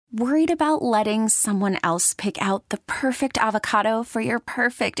Worried about letting someone else pick out the perfect avocado for your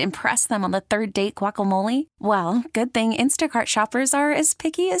perfect impress them on the third date guacamole? Well, good thing Instacart shoppers are as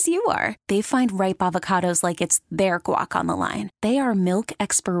picky as you are. They find ripe avocados like it's their guac on the line. They are milk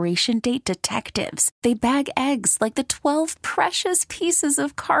expiration date detectives. They bag eggs like the 12 precious pieces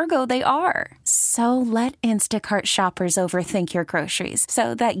of cargo they are. So let Instacart shoppers overthink your groceries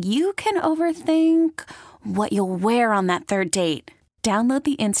so that you can overthink what you'll wear on that third date. Download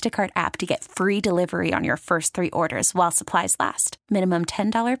the Instacart app to get free delivery on your first 3 orders while supplies last. Minimum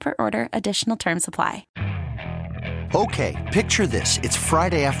 $10 per order. Additional terms apply. Okay, picture this. It's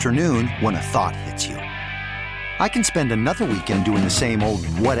Friday afternoon when a thought hits you. I can spend another weekend doing the same old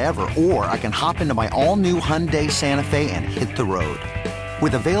whatever, or I can hop into my all-new Hyundai Santa Fe and hit the road.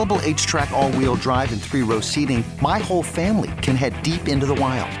 With available H-Track all-wheel drive and 3-row seating, my whole family can head deep into the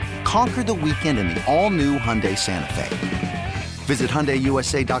wild. Conquer the weekend in the all-new Hyundai Santa Fe. Visit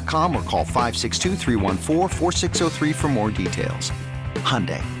HyundaiUSA.com or call 562-314-4603 for more details.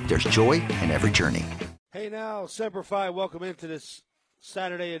 Hyundai, there's joy in every journey. Hey now, Semper Fi, welcome into this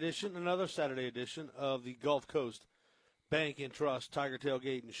Saturday edition, another Saturday edition of the Gulf Coast Bank and Trust Tiger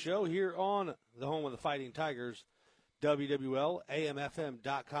Tailgate and Show here on the home of the Fighting Tigers, WWL,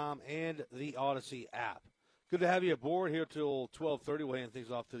 AMFM.com, and the Odyssey app. Good to have you aboard here till 12:30. We'll hand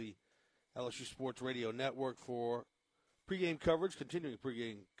things off to the LSU Sports Radio Network for pregame coverage, continuing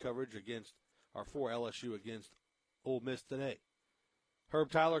pregame coverage against our 4 LSU against Ole Miss today.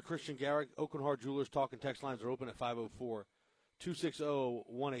 Herb Tyler, Christian Garrick, Oakland Heart Jewelers talk and text lines are open at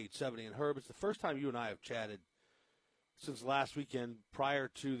 504-260-1870. And Herb, it's the first time you and I have chatted since last weekend prior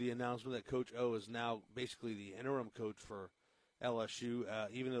to the announcement that Coach O is now basically the interim coach for LSU,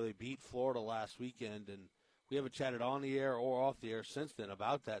 even though they beat Florida last weekend. And we haven't chatted on the air or off the air since then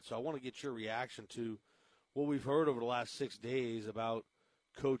about that. So I want to get your reaction to what we've heard over the last 6 days about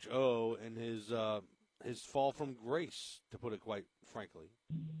Coach O and his fall from grace, to put it quite frankly.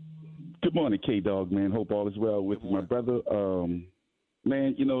 Good morning, K-Dog, man. Hope all is well with my brother.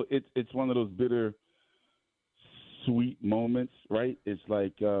 Man, you know, it's one of those bitter, sweet moments, right? It's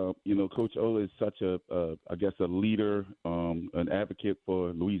like, you know, Coach O is such a leader, an advocate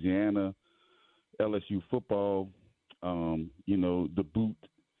for Louisiana, LSU football, you know, the boot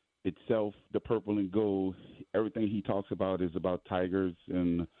itself, the purple and gold, everything he talks about is about Tigers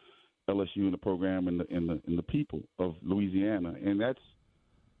and LSU and the program and the people of Louisiana, and that's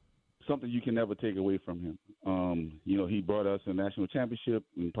something you can never take away from him. You know, he brought us a national championship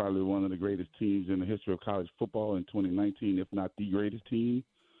and probably one of the greatest teams in the history of college football in 2019, if not the greatest team.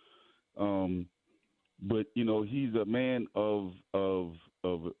 But you know, he's a man of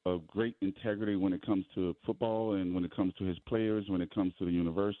great integrity when it comes to football and when it comes to his players, when it comes to the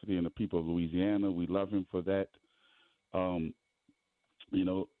university and the people of Louisiana. We love him for that. You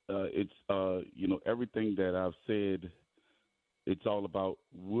know, it's you know, everything that I've said, it's all about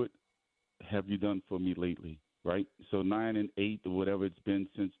what have you done for me lately, right? So 9 and 8 or whatever it's been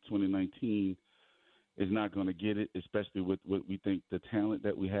since 2019 is not going to get it, especially with what we think the talent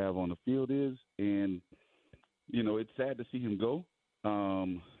that we have on the field is. And you know, it's sad to see him go.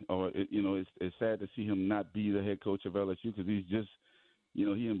 You know, it's sad to see him not be the head coach of LSU because he's just, you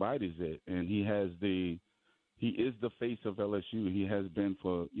know, he embodies it, and he is the face of LSU. He has been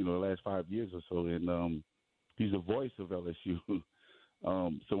for, you know, the last 5 years or so, and he's the voice of LSU.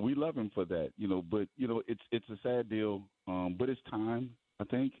 So we love him for that, you know. But you know, it's a sad deal. But it's time, I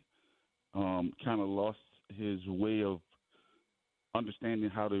think. Kind of lost his way of understanding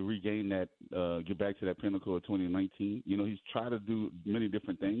how to regain that, get back to that pinnacle of 2019. You know, he's tried to do many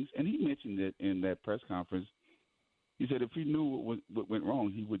different things, and he mentioned it in that press conference. He said if he knew what went wrong,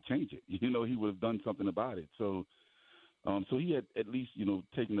 he would change it. You know, he would have done something about it. So he had at least, you know,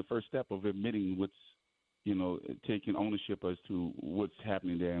 taken the first step of admitting what's, you know, taking ownership as to what's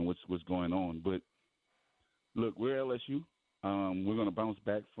happening there and what's going on. But look, we're LSU. We're going to bounce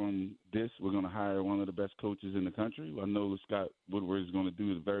back from this. We're going to hire one of the best coaches in the country. I know Scott Woodward is going to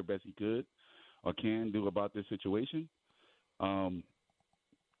do the very best he could or can do about this situation. You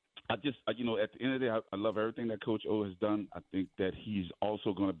know, at the end of the day, I love everything that Coach O has done. I think that he's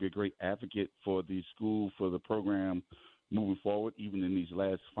also going to be a great advocate for the school, for the program moving forward, even in these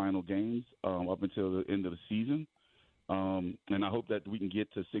last final games up until the end of the season. And I hope that we can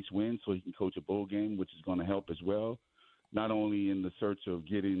get to 6 wins so he can coach a bowl game, which is going to help as well. Not only in the search of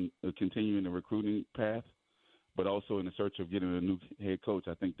continuing the recruiting path, but also in the search of getting a new head coach.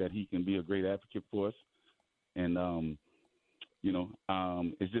 I think that he can be a great advocate for us. And, you know,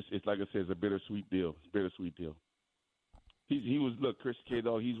 it's like I said, it's a bittersweet deal. He was, look, Chris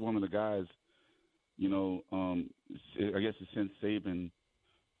K-Dog, he's one of the guys, you know, I guess since Saban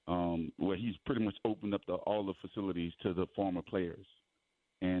he's pretty much opened up all the facilities to the former players.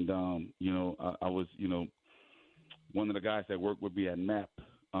 And, I was, one of the guys that worked with me at MAP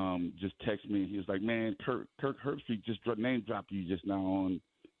just texted me. He was like, man, Kirk Herbstreit just name dropped you just now on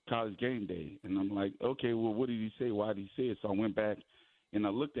College Game Day. And I'm like, okay, well, what did he say? Why did he say it? So I went back and I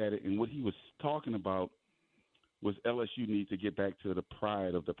looked at it, and what he was talking about was LSU needs to get back to the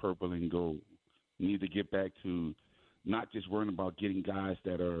pride of the purple and gold. Need to get back to not just worrying about getting guys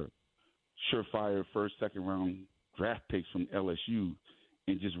that are surefire first, second round draft picks from LSU,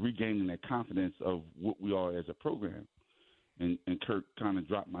 and just regaining that confidence of what we are as a program. And Kirk kind of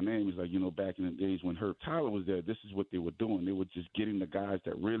dropped my name. He's like, back in the days when Herb Tyler was there, this is what they were doing. They were just getting the guys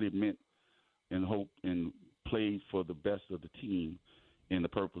that really meant and hoped and played for the best of the team in the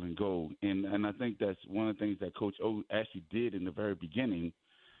purple and gold. And I think that's one of the things that Coach O actually did in the very beginning.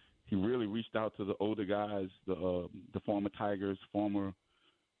 He really reached out to the older guys, the former Tigers, former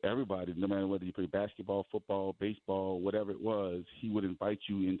everybody, no matter whether you play basketball, football, baseball, whatever it was. He would invite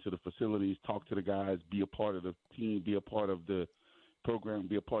you into the facilities, talk to the guys, be a part of the team, be a part of the program,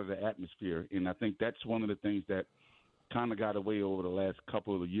 be a part of the atmosphere. And I think that's one of the things that kind of got away over the last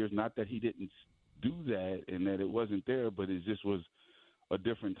couple of years. Not that he didn't do that and that it wasn't there, but it just was a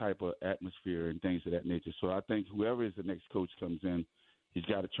different type of atmosphere and things of that nature. So I think whoever is the next coach comes in, he's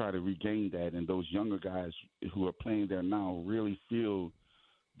got to try to regain that. And those younger guys who are playing there now really feel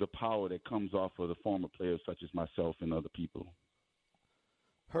the power that comes off of the former players such as myself and other people.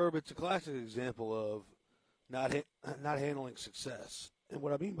 Herb, it's a classic example of not handling success. And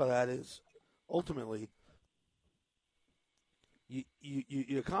what I mean by that is ultimately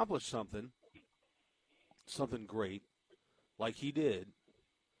you accomplish something great like he did,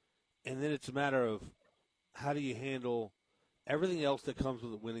 and then it's a matter of how do you handle everything else that comes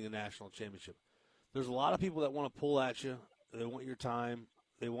with winning a national championship. There's a lot of people that want to pull at you. They want your time.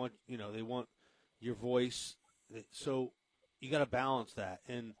 They want your voice. So you got to balance that.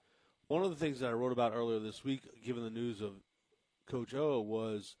 And one of the things that I wrote about earlier this week, given the news of Coach O,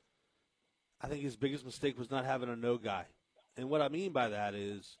 was I think his biggest mistake was not having a no guy. And what I mean by that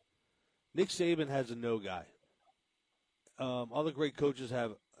is Nick Saban has a no guy. Other great coaches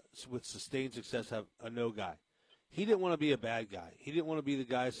have, with sustained success, have a no guy. He didn't want to be a bad guy. He didn't want to be the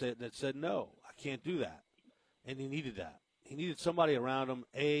guy that said, no, I can't do that. And he needed that. He needed somebody around him,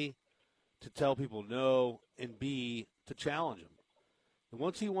 A, to tell people no, and B, to challenge him. And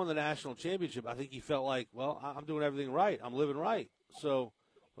once he won the national championship, I think he felt like, well, I'm doing everything right. I'm living right. So,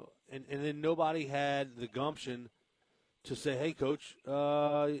 and then nobody had the gumption to say, hey, Coach,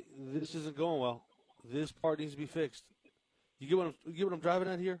 this isn't going well. This part needs to be fixed. You get what I'm driving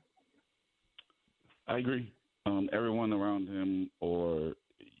at here? I agree. Everyone around him, or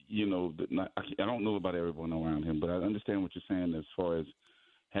I don't know about everyone around him, but I understand what you're saying as far as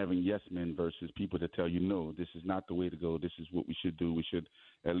having yes men versus people that tell you, no, this is not the way to go. This is what we should do. We should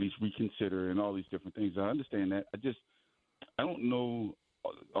at least reconsider and all these different things. I understand that. I don't know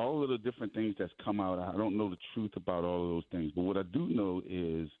all of the different things that's come out. I don't know the truth about all of those things. But what I do know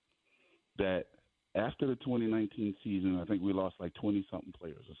is that after the 2019 season, I think we lost like 20-something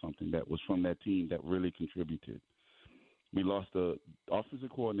players or something that was from that team that really contributed. We lost the offensive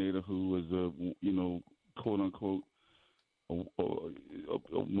coordinator who was a, quote-unquote, a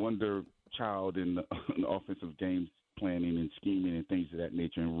wonder child in the offensive games planning and scheming and things of that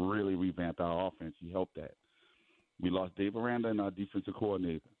nature, and really revamped our offense. He helped that. We lost Dave Aranda and our defensive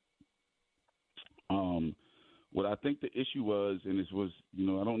coordinator. What I think the issue was, and this was,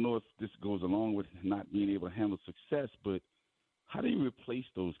 I don't know if this goes along with not being able to handle success, but how do you replace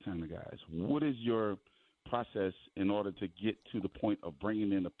those kind of guys? What is your process in order to get to the point of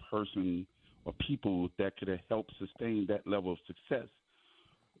bringing in a person or people that could help sustain that level of success?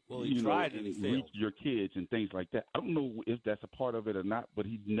 Well, he tried and he failed. Reach your kids and things like that. I don't know if that's a part of it or not, but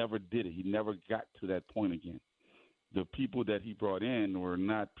he never did it. He never got to that point again. The people that he brought in were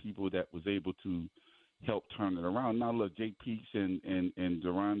not people that was able to help turn it around. Now, look, Jake Peaks and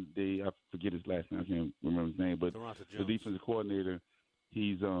Durante, I forget his last name, I can't remember his name, but the defensive coordinator,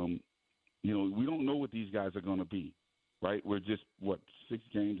 he's, we don't know what these guys are going to be, right? We're just, 6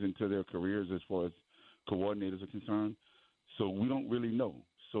 games into their careers as far as coordinators are concerned. So we don't really know.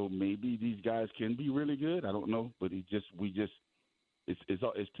 So maybe these guys can be really good. I don't know, but it's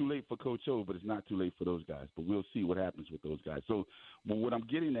too late for Coach O, but it's not too late for those guys. But we'll see what happens with those guys. So what I'm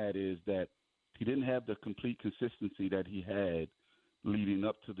getting at is that he didn't have the complete consistency that he had leading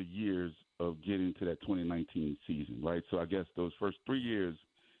up to the years of getting to that 2019 season, right? So I guess those first 3 years,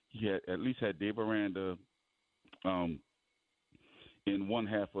 he had at least had Dave Aranda in one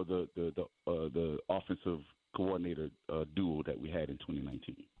half of the offensive coordinator duo that we had in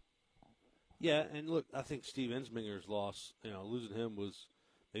 2019. Yeah, and look, I think Steve Ensminger's loss, losing him was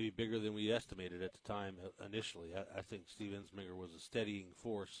maybe bigger than we estimated at the time initially. I think Steve Ensminger was a steadying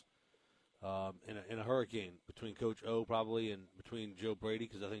force in a hurricane between Coach O probably and between Joe Brady,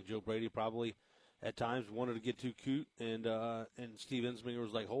 because I think Joe Brady probably at times wanted to get too cute, and Steve Ensminger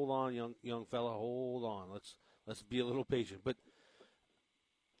was like, "Hold on, young fella, hold on. Let's be a little patient." But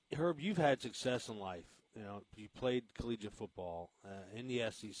Herb, you've had success in life. You played collegiate football in the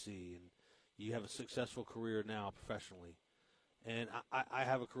SEC, and you have a successful career now professionally. And I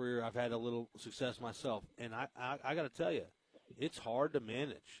have a career. I've had a little success myself, and I got to tell you, it's hard to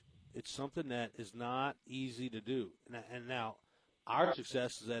manage. It's something that is not easy to do. And now, our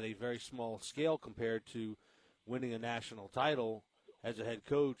success is at a very small scale compared to winning a national title as a head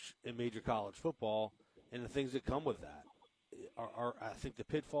coach in major college football, and the things that come with that. I think the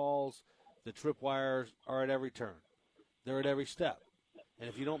pitfalls, the tripwires are at every turn. They're at every step. And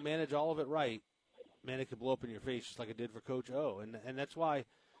if you don't manage all of it right, man, it could blow up in your face just like it did for Coach O. And that's why,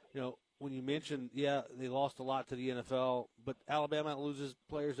 when you mentioned, they lost a lot to the NFL, but Alabama loses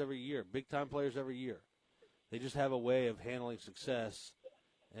players every year, big-time players every year. They just have a way of handling success.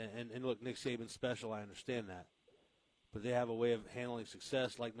 And look, Nick Saban's special, I understand that. But they have a way of handling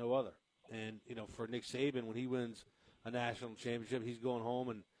success like no other. And, for Nick Saban, when he wins a national championship, he's going home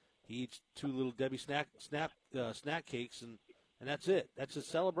and he eats 2 little Debbie snack cakes, and that's it. That's a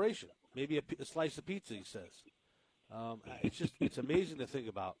celebration. Maybe a slice of pizza, he says. It's amazing to think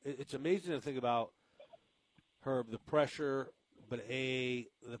about. It's amazing to think about, Herb, the pressure, but the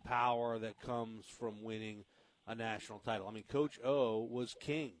power that comes from winning a national title. I mean, Coach O was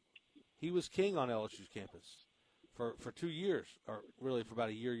king. He was king on LSU's campus for 2 years, or really for about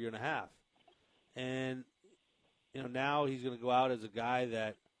a year and a half. And, now he's going to go out as a guy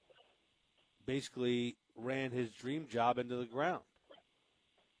that basically ran his dream job into the ground.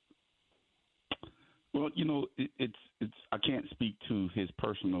 Well, it's I can't speak to his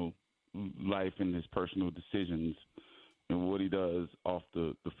personal life and his personal decisions and what he does off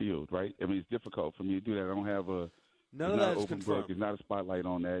the field, right? I mean, it's difficult for me to do that. I don't have none of that is confirmed. There's not a spotlight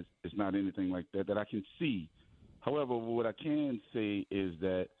on that. It's not anything like that I can see. However, what I can say is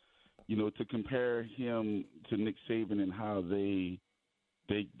that, to compare him to Nick Saban and how they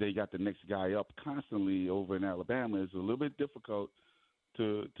got the next guy up constantly over in Alabama is a little bit difficult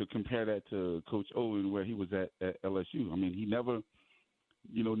to compare that to Coach Owen where he was at LSU. I mean, he never,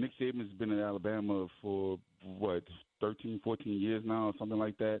 Nick Saban's been in Alabama for, 13, 14 years now or something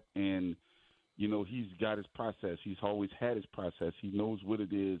like that. And, he's got his process. He's always had his process. He knows what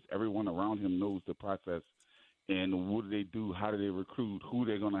it is. Everyone around him knows the process. And what do they do? How do they recruit? Who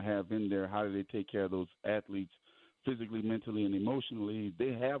they're going to have in there? How do they take care of those athletes physically, mentally, and emotionally?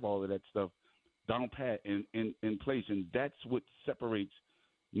 They have all of that stuff down pat in place, and that's what separates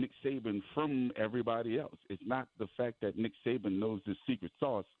Nick Saban from everybody else. It's not the fact that Nick Saban knows the secret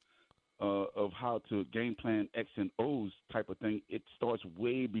sauce of how to game plan X and O's type of thing. It starts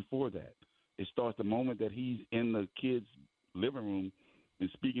way before that. It starts the moment that he's in the kids' living room and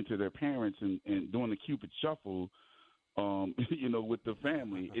speaking to their parents and doing the Cupid shuffle, with the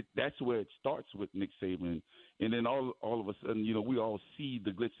family. That's where it starts with Nick Saban. And then all of a sudden, we all see the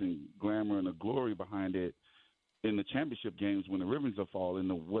glitz and glamour and the glory behind it in the championship games when the ribbons are falling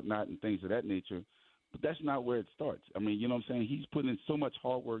and whatnot and things of that nature. But that's not where it starts. I mean, what I'm saying? He's putting in so much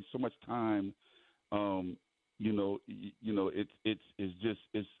hard work, so much time.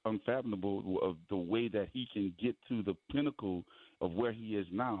 It's unfathomable of the way that he can get to the pinnacle of where he is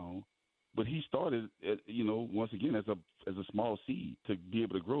now. But he started, once again as a small seed to be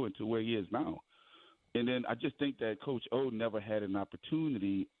able to grow into where he is now. And then I just think that Coach O never had an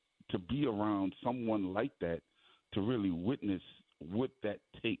opportunity to be around someone like that to really witness what that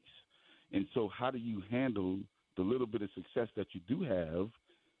takes. And so how do you handle the little bit of success that you do have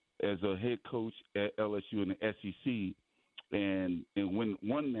as a head coach at LSU and the SEC and win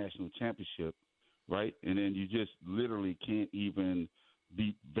one national championship, right? And then you just literally can't even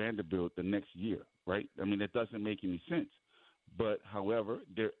beat Vanderbilt the next year, right? I mean, that doesn't make any sense. But, however,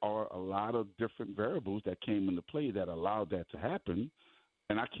 there are a lot of different variables that came into play that allowed that to happen.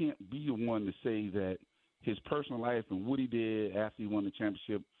 And I can't be the one to say that his personal life and what he did after he won the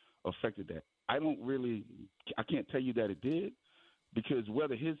championship affected that. I can't tell you that it did, because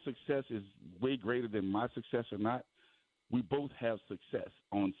whether his success is way greater than my success or not, we both have success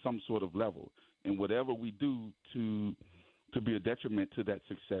on some sort of level. And whatever we do to be a detriment to that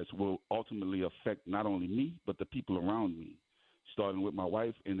success will ultimately affect not only me, but the people around me, starting with my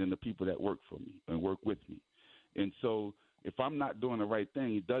wife and then the people that work for me and work with me. And so if I'm not doing the right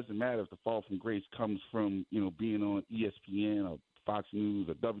thing, it doesn't matter if the fall from grace comes from, being on ESPN or Fox News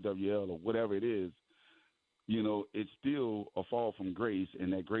or WWL or whatever it is, you know, it's still a fall from grace,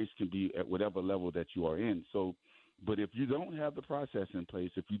 and that grace can be at whatever level that you are in. So, but if you don't have the process in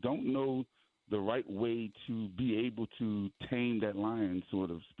place, if you don't know the right way to be able to tame that lion, so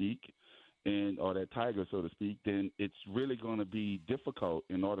to speak, or that tiger, so to speak, then it's really going to be difficult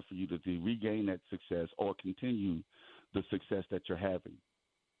in order for you to regain that success or continue the success that you're having.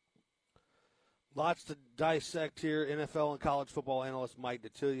 Lots to dissect here. NFL and college football analyst Mike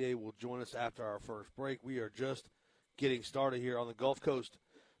Detillier will join us after our first break. We are just getting started here on the Gulf Coast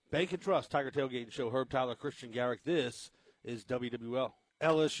Bank and Trust Tiger Tailgate Show. Herb Tyler, Christian Garrick. This is WWL.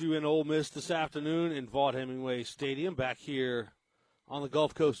 LSU and Ole Miss this afternoon in Vaught-Hemingway Stadium. Back here on the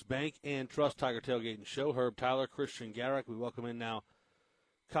Gulf Coast Bank and Trust Tiger Tailgate Show. Herb Tyler, Christian Garrick. We welcome in now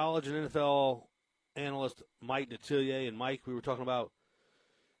college and NFL analyst Mike Detillier. And Mike, we were talking about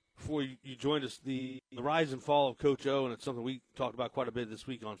before you joined us, the rise and fall of Coach O, and it's something we talked about quite a bit this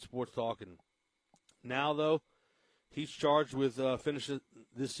week on Sports Talk. And now, though, he's charged with finishing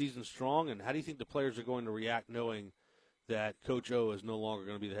this season strong. And how do you think the players are going to react knowing that Coach O is no longer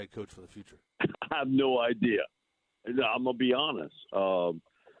going to be the head coach for the future? I have no idea. I'm going to be honest.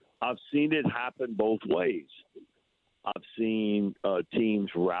 I've seen it happen both ways. I've seen teams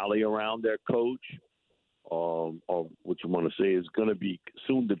rally around their coach, or what you want to say is going to be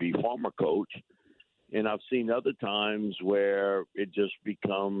soon to be former coach. And I've seen other times where it just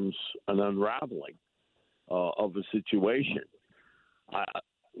becomes an unraveling of a situation.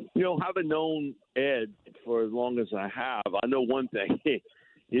 Having known Ed for as long as I have, I know one thing.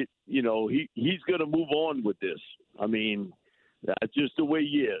 He's going to move on with this. I mean, that's just the way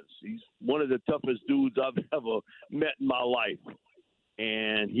he is. He's one of the toughest dudes I've ever met in my life.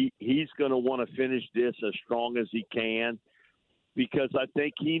 And he's going to want to finish this as strong as he can, because I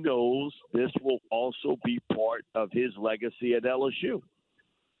think he knows this will also be part of his legacy at LSU.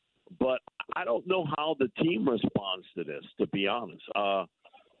 But I don't know how the team responds to this, to be honest.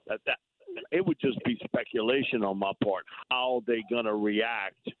 That it would just be speculation on my part how they're going to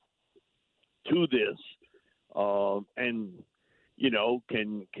react to this.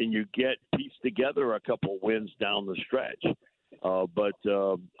 Can you piece together a couple wins down the stretch? But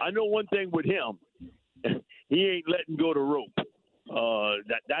I know one thing with him, he ain't letting go the rope.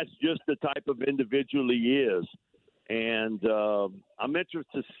 That's just the type of individual he is. And I'm interested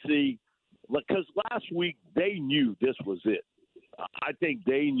to see, because last week they knew this was it. I think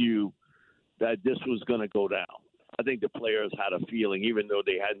they knew that this was going to go down. I think the players had a feeling, even though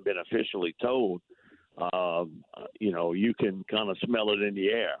they hadn't been officially told. You can kind of smell it in the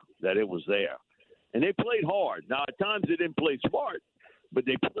air that it was there. And they played hard. Now, at times they didn't play smart, but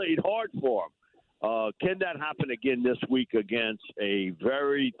they played hard for them. Can that happen again this week against a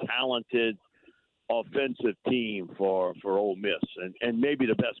very talented offensive team for Ole Miss and maybe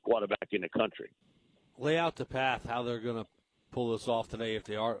the best quarterback in the country? Lay out the path, how they're going to pull this off today if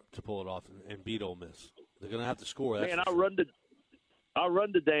they are to pull it off and beat Ole Miss. They're going to have to score. Man, I run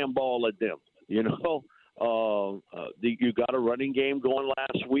the damn ball at them. You got a running game going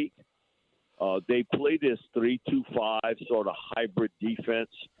last week. They play this 3-2-5 sort of hybrid defense,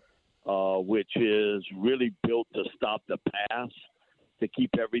 which is really built to stop the pass, to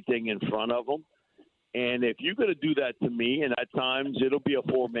keep everything in front of them. And if you're going to do that to me, and at times it'll be a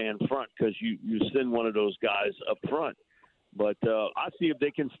four-man front because you send one of those guys up front. But I see if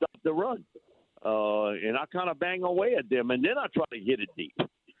they can stop the run. And I kind of bang away at them, and then I try to hit it deep.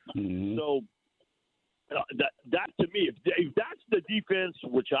 Mm-hmm. So that to me, if that's the defense,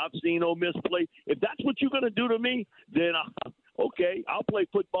 which I've seen Ole Miss play, if that's what you're going to do to me, then okay, I'll play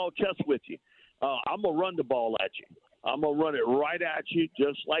football chess with you. I'm going to run the ball at you. I'm going to run it right at you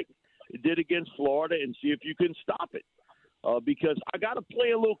just like it did against Florida and see if you can stop it. Because I got to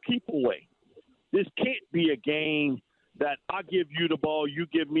play a little keep away. This can't be a game that I give you the ball, you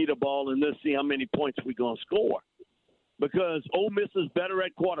give me the ball, and let's see how many points we're going to score. Because Ole Miss is better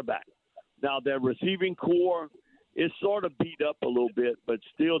at quarterback. Now, their receiving core is sort of beat up a little bit, but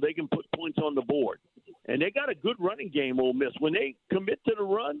still they can put points on the board. And they got a good running game, Ole Miss. When they commit to the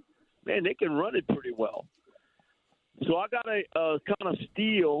run, man, they can run it pretty well. So I got to kind of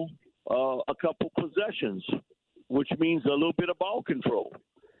steal a couple possessions, which means a little bit of ball control.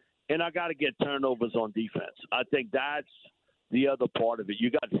 And I got to get turnovers on defense. I think that's the other part of it.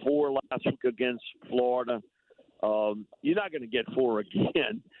 You got 4 last week against Florida. You're not going to get 4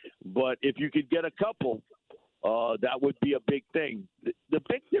 again, but if you could get a couple, that would be a big thing. The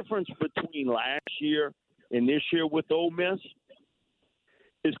big difference between last year and this year with Ole Miss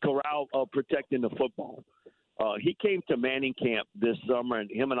is Corral protecting the football. He came to Manning camp this summer,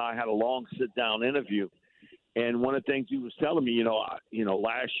 and him and I had a long sit-down interview, And one of the things he was telling me,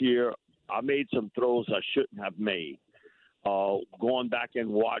 last year I made some throws I shouldn't have made. Going back and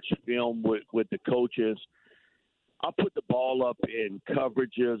watch film with the coaches, I put the ball up in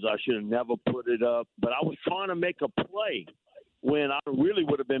coverages I should have never put it up, but I was trying to make a play when I really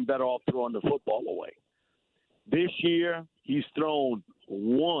would have been better off throwing the football away. This year, he's thrown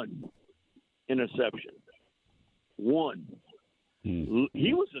one interception. One.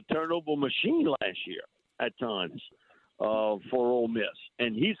 He was a turnover machine last year at times for Ole Miss,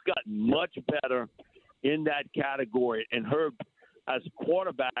 and he's gotten much better in that category. And Herb, as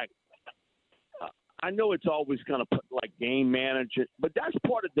quarterback, I know it's always kind of put like game manager, but that's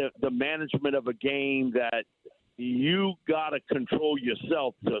part of the management of a game that you got to control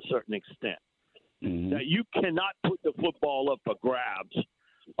yourself to a certain extent. That you cannot put the football up for grabs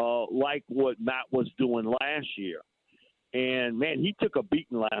like what Matt was doing last year. And, man, he took a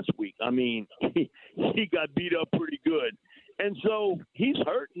beating last week. I mean, he got beat up pretty good. And so he's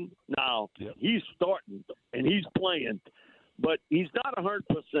hurting now. Yep. He's starting, and he's playing. But he's not 100%.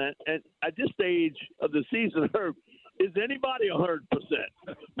 And at this stage of the season, Herb, is anybody 100%?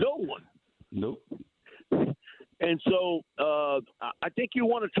 No one. Nope. And so I think you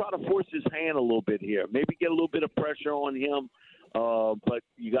want to try to force his hand a little bit here. Maybe get a little bit of pressure on him. But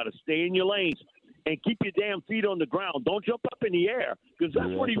you got to stay in your lanes and keep your damn feet on the ground. Don't jump up in the air because that's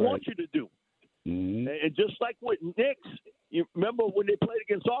what he wants you to do. And just like with Nix, you remember when they played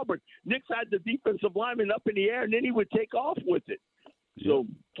against Auburn, Nix had the defensive lineman up in the air, and then he would take off with it. So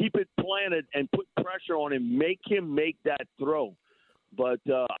keep it planted and put pressure on him. Make him make that throw. But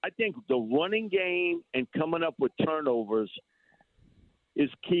I think the running game and coming up with turnovers is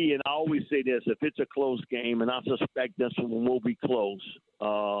key. And I always say this, if it's a close game, and I suspect this one will be close.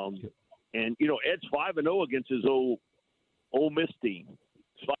 And, Ed's 5-0 against his Ole Miss team.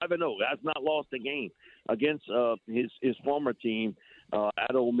 It's 5-0. Has not lost a game against his former team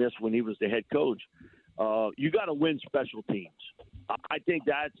at Ole Miss when he was the head coach. You got to win special teams. I think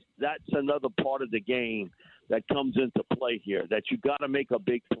that's another part of the game that comes into play here, that you got to make a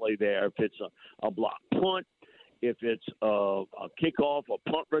big play there. If it's a block punt, if it's a kickoff, a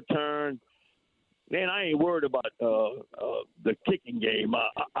punt return, man, I ain't worried about the kicking game.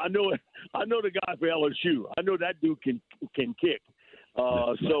 I know the guy for LSU. I know that dude can kick.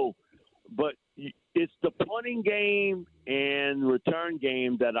 But it's the punting game and return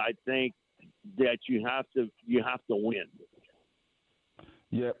game that I think that you have to win.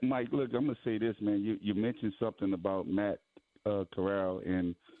 Yeah, Mike, look, I'm going to say this, man. You mentioned something about Matt Corral,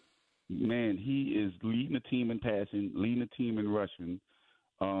 and, man, he is leading the team in passing, leading the team in rushing,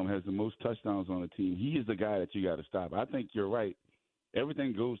 has the most touchdowns on the team. He is the guy that you got to stop. I think you're right.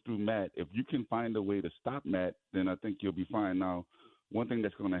 Everything goes through Matt. If you can find a way to stop Matt, then I think you'll be fine. Now, one thing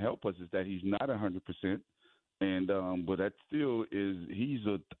that's going to help us is that he's not 100%, and but that still is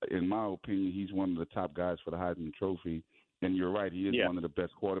in my opinion, he's one of the top guys for the Heisman Trophy. And you're right, he is one of the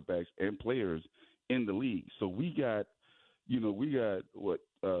best quarterbacks and players in the league. So we got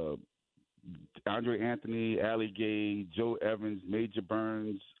Andre Anthony, Ali Gay, Joe Evans, Major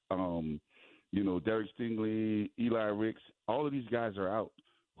Burns, Derek Stingley, Eli Ricks. All of these guys are out.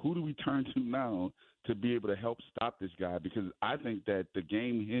 Who do we turn to now to be able to help stop this guy? Because I think that the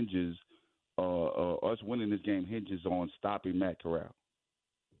game hinges, us winning this game hinges on stopping Matt Corral.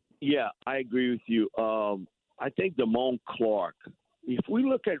 Yeah, I agree with you. I think Damone Clark, if we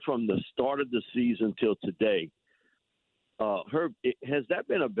look at from the start of the season till today, Herb, has that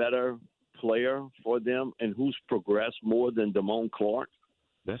been a better player for them and who's progressed more than Damone Clark?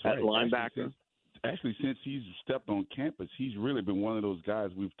 That's at right. Linebacker? Actually, since he's stepped on campus, he's really been one of those guys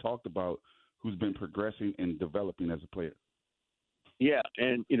we've talked about who's been progressing and developing as a player. Yeah,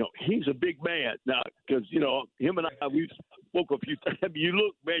 and, he's a big man now because, him and I, we spoke a few times.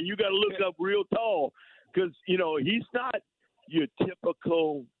 You got to look up real tall because, he's not your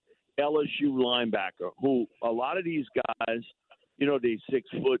typical LSU linebacker who a lot of these guys, they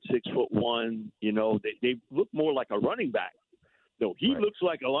 6'1", they look more like a running back. No, he looks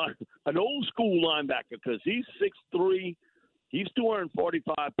like an old school linebacker because he's 6'3", he's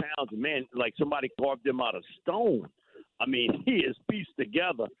 245 pounds, and man, like somebody carved him out of stone. I mean, he is pieced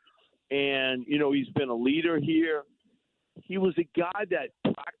together, and he's been a leader here. He was a guy that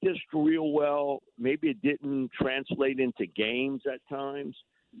practiced real well. Maybe it didn't translate into games at times,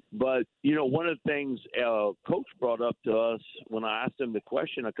 but one of the things Coach brought up to us when I asked him the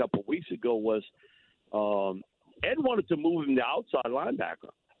question a couple of weeks ago was Ed wanted to move him to outside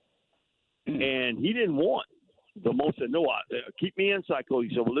linebacker, and he didn't want. Damone said, no, keep me inside, Coach.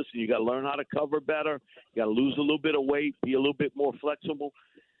 He said, well, listen, you got to learn how to cover better. You got to lose a little bit of weight, be a little bit more flexible.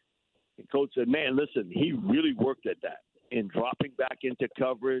 The coach said, man, listen, he really worked at that and dropping back into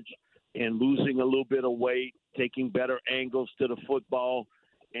coverage and losing a little bit of weight, taking better angles to the football.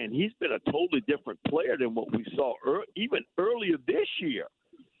 And he's been a totally different player than what we saw even earlier this year.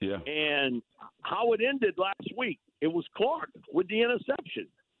 Yeah. And how it ended last week, it was Clark with the interception.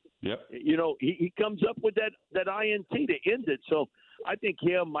 Yep. You know, he comes up with that INT to end it. So I think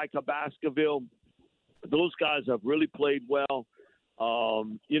him, Micah Baskerville, those guys have really played well.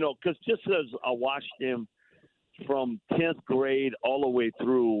 You know, because just as I watched him from 10th grade all the way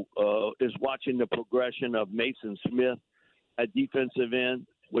through, is watching the progression of Mason Smith at defensive end,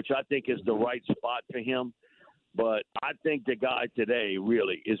 which I think is the right spot for him. But I think the guy today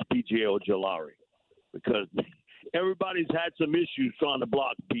really is P.J. Ojulari, because everybody's had some issues trying to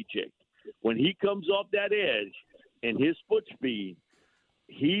block P.J. When he comes off that edge and his foot speed,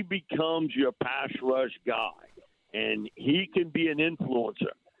 he becomes your pass rush guy, and he can be an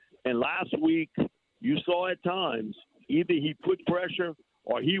influencer. And last week, you saw at times either he put pressure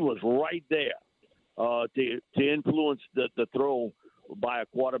or he was right there to influence the throw by a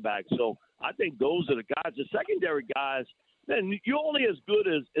quarterback. So I think those are the guys. The secondary guys, then you're only as good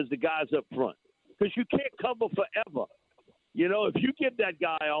as the guys up front, because you can't cover forever. You know, if you give that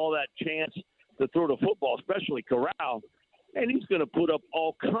guy all that chance to throw the football, especially Corral, and he's going to put up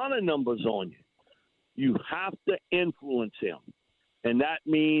all kind of numbers on you. You have to influence him, and that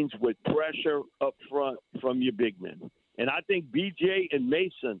means with pressure up front from your big men. And I think B.J. and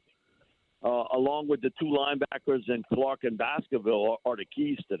Mason, along with the two linebackers and Clark and Baskerville, are the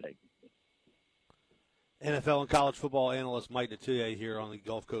keys today. NFL and college football analyst Mike Detillier here on the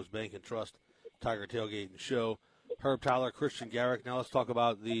Gulf Coast Bank and Trust Tiger Tailgate and Show. Herb Tyler, Christian Garrick. Now let's talk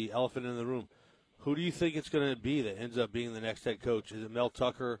about the elephant in the room. Who do you think it's going to be that ends up being the next head coach? Is it Mel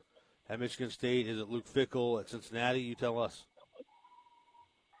Tucker at Michigan State? Is it Luke Fickell at Cincinnati? You tell us.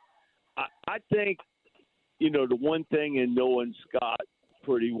 I think, you know, the one thing in knowing Scott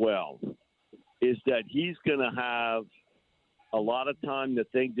pretty well is that he's going to have a lot of time to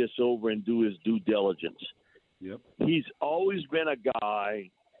think this over and do his due diligence. Yep. He's always been a guy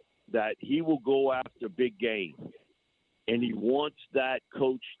that he will go after big game, and he wants that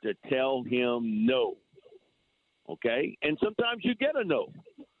coach to tell him no. Okay? And sometimes you get a no.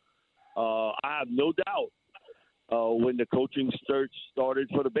 I have no doubt when the coaching search started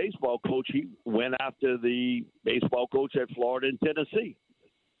for the baseball coach, he went after the baseball coach at Florida and Tennessee.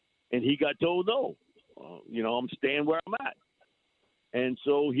 And he got told no. You know, I'm staying where I'm at. And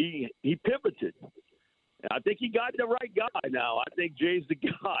so he pivoted. I think he got the right guy now. I think Jay's the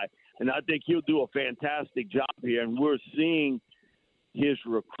guy, and I think he'll do a fantastic job here. And we're seeing his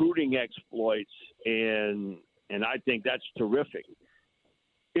recruiting exploits, and I think that's terrific.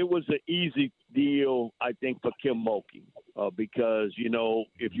 It was an easy deal, I think, for Kim Mulkey because, you know,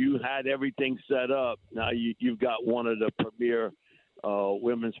 if you had everything set up, now you've got one of the premier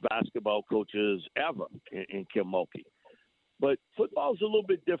women's basketball coaches ever in Kim Mulkey. But football's a little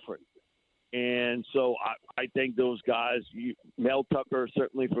bit different. And so I think those guys, Mel Tucker,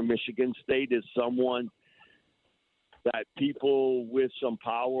 certainly from Michigan State, is someone that people with some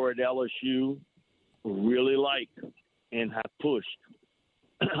power at LSU really like and have pushed.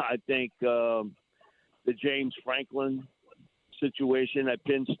 I think the James Franklin situation at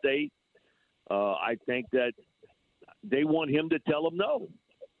Penn State, I think that they want him to tell them no.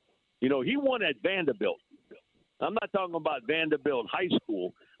 You know, he won at Vanderbilt. I'm not talking about Vanderbilt High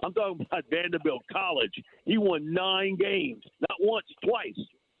School. I'm talking about Vanderbilt College. He won 9 games, not once, twice.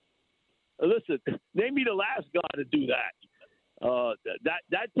 Listen, name me the last guy to do that.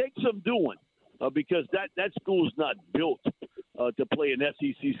 That takes some doing because that school is not built to play an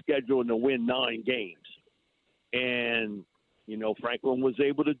SEC schedule and to win 9 games. And, you know, Franklin was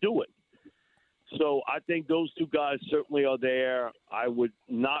able to do it. So I think those two guys certainly are there. I would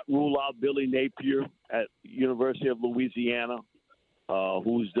not rule out Billy Napier at University of Louisiana,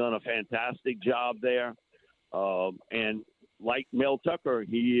 who's done a fantastic job there. And like Mel Tucker,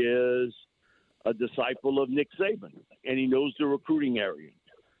 he is a disciple of Nick Saban, and he knows the recruiting area.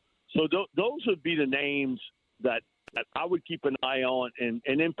 So those would be the names that I would keep an eye on. And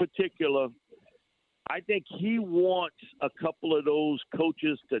in particular, I think he wants a couple of those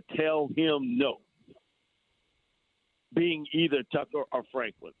coaches to tell him no, being either Tucker or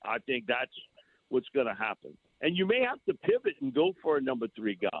Franklin. I think that's what's going to happen. And you may have to pivot and go for a number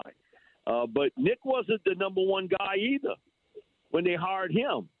 3 guy. But Nick wasn't the number 1 guy either when they hired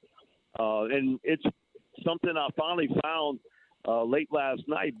him. And it's something I finally found late last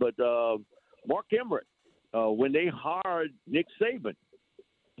night. But Mark Emmert, when they hired Nick Saban,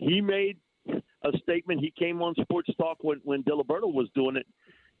 he made a statement. He came on Sports Talk when Diliberto was doing it,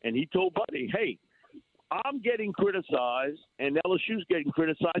 And he told Buddy, hey, I'm getting criticized and LSU's getting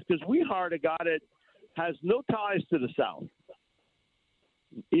criticized because we hired a guy that has no ties to the South.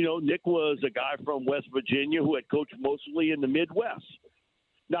 You know, Nick was a guy from West Virginia who had coached mostly in the Midwest.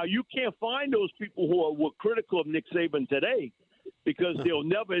 Now, you can't find those people who were critical of Nick Saban today because they'll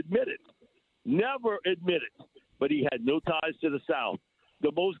never admit it. Never admit it. But he had no ties to the South.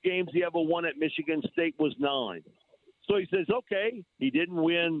 The most games he ever won at Michigan State was 9. So he says, okay, he didn't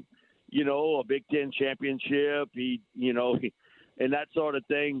win, you know, a Big Ten championship, and that sort of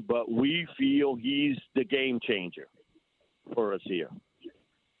thing. But we feel he's the game changer for us here.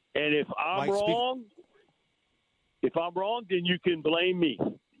 And if I'm wrong, then you can blame me.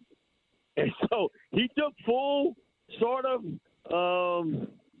 And so he took full sort of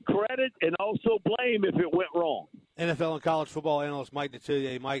credit and also blame if it went wrong. NFL and college football analyst Mike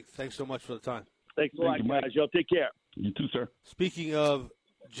Detillier. Mike, thanks so much for the time. Thanks a lot, guys. Y'all take care. You too, sir. Speaking of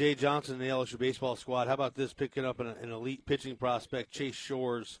Jay Johnson and the LSU baseball squad, how about this picking up an elite pitching prospect, Chase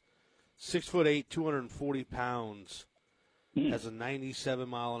Shores, 6'8", 240 pounds, has a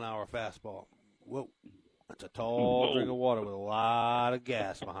 97-mile-an-hour fastball. Whoa, that's a tall drink of water with a lot of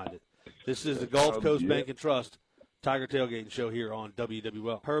gas behind it. This is the Gulf Coast Bank and Trust Tiger Tailgating Show here on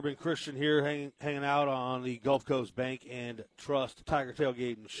WWL. Herb and Christian here hanging out on the Gulf Coast Bank and Trust Tiger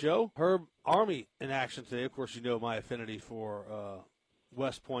Tailgating Show. Herb, Army in action today. Of course, you know my affinity for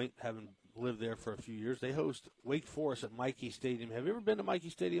West Point, having lived there for a few years. They host Wake Forest at Michie Stadium. Have you ever been to Michie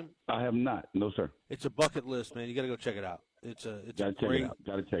Stadium? I have not. No, sir. It's a bucket list, man. You got to go check it out. It's a great.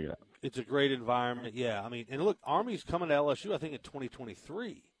 Got to check it out. It's a great environment. Yeah, I mean, and look, Army's coming to LSU, I think, in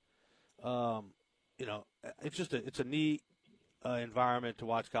 2023. You know, it's a neat environment to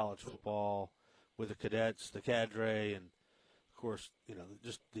watch college football with the cadets, the cadre, and of course, you know,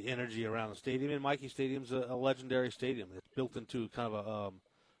 just the energy around the stadium. And Michie Stadium's a legendary stadium. It's built into kind of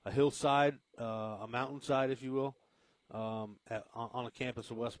a hillside, a mountainside, if you will, on a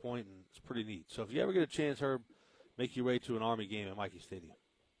campus of West Point, and it's pretty neat. So if you ever get a chance, Herb, make your way to an Army game at Michie Stadium.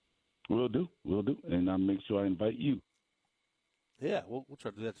 Will do, and I'll make sure I invite you. Yeah, we'll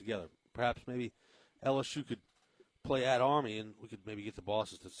try to do that together. Perhaps maybe LSU could play at Army, and we could maybe get the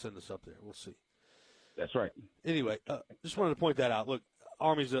bosses to send us up there. We'll see. That's right. Anyway, just wanted to point that out. Look,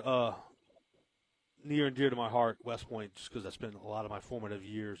 Army's near and dear to my heart, West Point, just because I spent a lot of my formative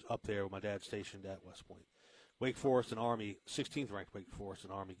years up there with my dad stationed at West Point. Wake Forest and Army, 16th ranked Wake Forest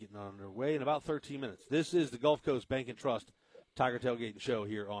and Army getting on their way in about 13 minutes. This is the Gulf Coast Bank and Trust Tiger Tailgating Show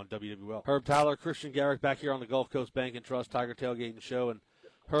here on WWL. Herb Tyler, Christian Garrick back here on the Gulf Coast Bank and Trust Tiger Tailgating Show. And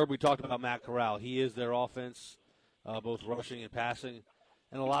Herb, we talked about Matt Corral. He is their offense, both rushing and passing.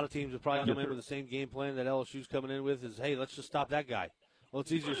 And a lot of teams would probably come in with the same game plan that LSU's coming in with is, hey, let's just stop that guy. Well,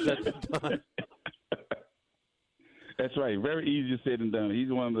 it's easier said than done. That's right. Very easy said than done.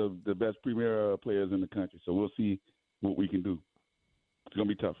 He's one of the best premier players in the country. So we'll see what we can do. It's going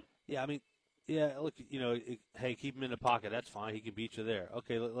to be tough. Yeah, I mean, yeah, look, you know, hey, keep him in the pocket. That's fine. He can beat you there.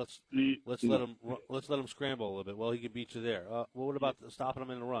 Okay, let's let him scramble a little bit. Well, he can beat you there. Well, what about stopping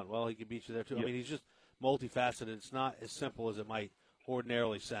him in the run? Well, he can beat you there too. Yep. I mean, he's just multifaceted. It's not as simple as it might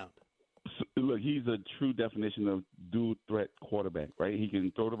ordinarily sound. So, look, he's a true definition of dual threat quarterback, right? He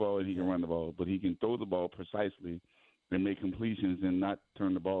can throw the ball and he can run the ball, but he can throw the ball precisely and make completions and not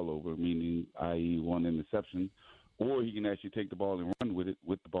turn the ball over, meaning, i.e., one interception. Or he can actually take the ball and run with it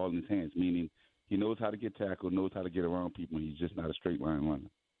with the ball in his hands, meaning he knows how to get tackled, knows how to get around people, and he's just not a straight line runner.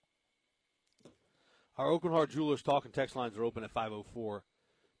 Our Oakland Heart Jewelers talk and text lines are open at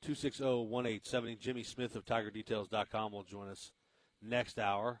 504-260-1870. Jimmy Smith of TigerDetails.com will join us next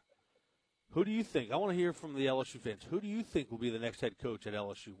hour. Who do you think? I want to hear from the LSU fans. Who do you think will be the next head coach at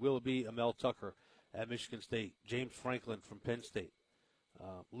LSU? Will it be Mel Tucker at Michigan State, James Franklin from Penn State,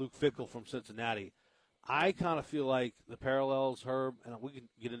 Luke Fickell from Cincinnati? I kind of feel like the parallels, Herb, and we can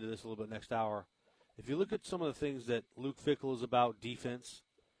get into this a little bit next hour. If you look at some of the things that Luke Fickell is about, defense,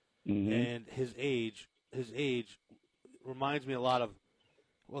 and his age reminds me a lot of,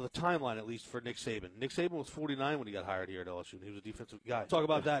 well, the timeline at least for Nick Saban. Nick Saban was 49 when he got hired here at LSU, and he was a defensive guy. We'll talk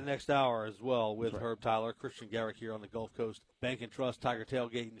about that next hour as well with Herb Tyler, Christian Garrick here on the Gulf Coast Bank and Trust Tiger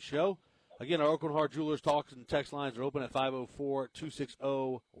Tailgating Show. Again, our Oakland Heart Jewelers talks and text lines are open at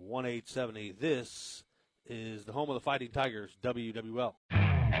 504-260-1870. This is the home of the Fighting Tigers, WWL.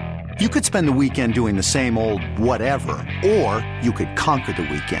 You could spend the weekend doing the same old whatever, or you could conquer the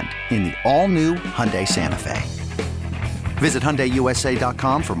weekend in the all-new Hyundai Santa Fe. Visit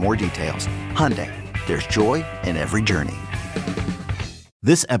HyundaiUSA.com for more details. Hyundai, there's joy in every journey.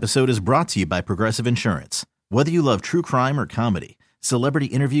 This episode is brought to you by Progressive Insurance. Whether you love true crime or comedy, celebrity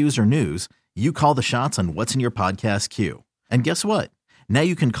interviews or news, you call the shots on what's in your podcast queue. And guess what? Now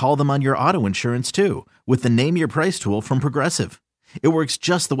you can call them on your auto insurance too with the Name Your Price tool from Progressive. It works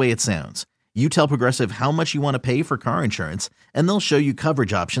just the way it sounds. You tell Progressive how much you want to pay for car insurance, and they'll show you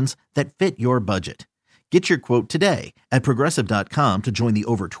coverage options that fit your budget. Get your quote today at Progressive.com to join the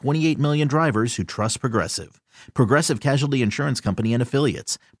over 28 million drivers who trust Progressive. Progressive Casualty Insurance Company and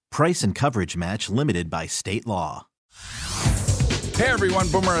Affiliates. Price and coverage match limited by state law. Hey everyone,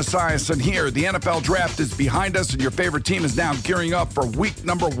 Boomer Esiason here. The NFL Draft is behind us and your favorite team is now gearing up for week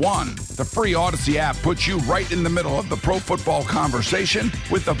number 1. The free Odyssey app puts you right in the middle of the pro football conversation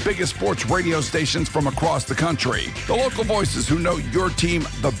with the biggest sports radio stations from across the country. The local voices who know your team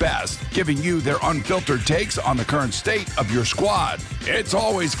the best, giving you their unfiltered takes on the current state of your squad. It's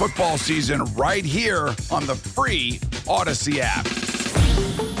always football season right here on the free Odyssey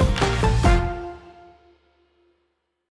app.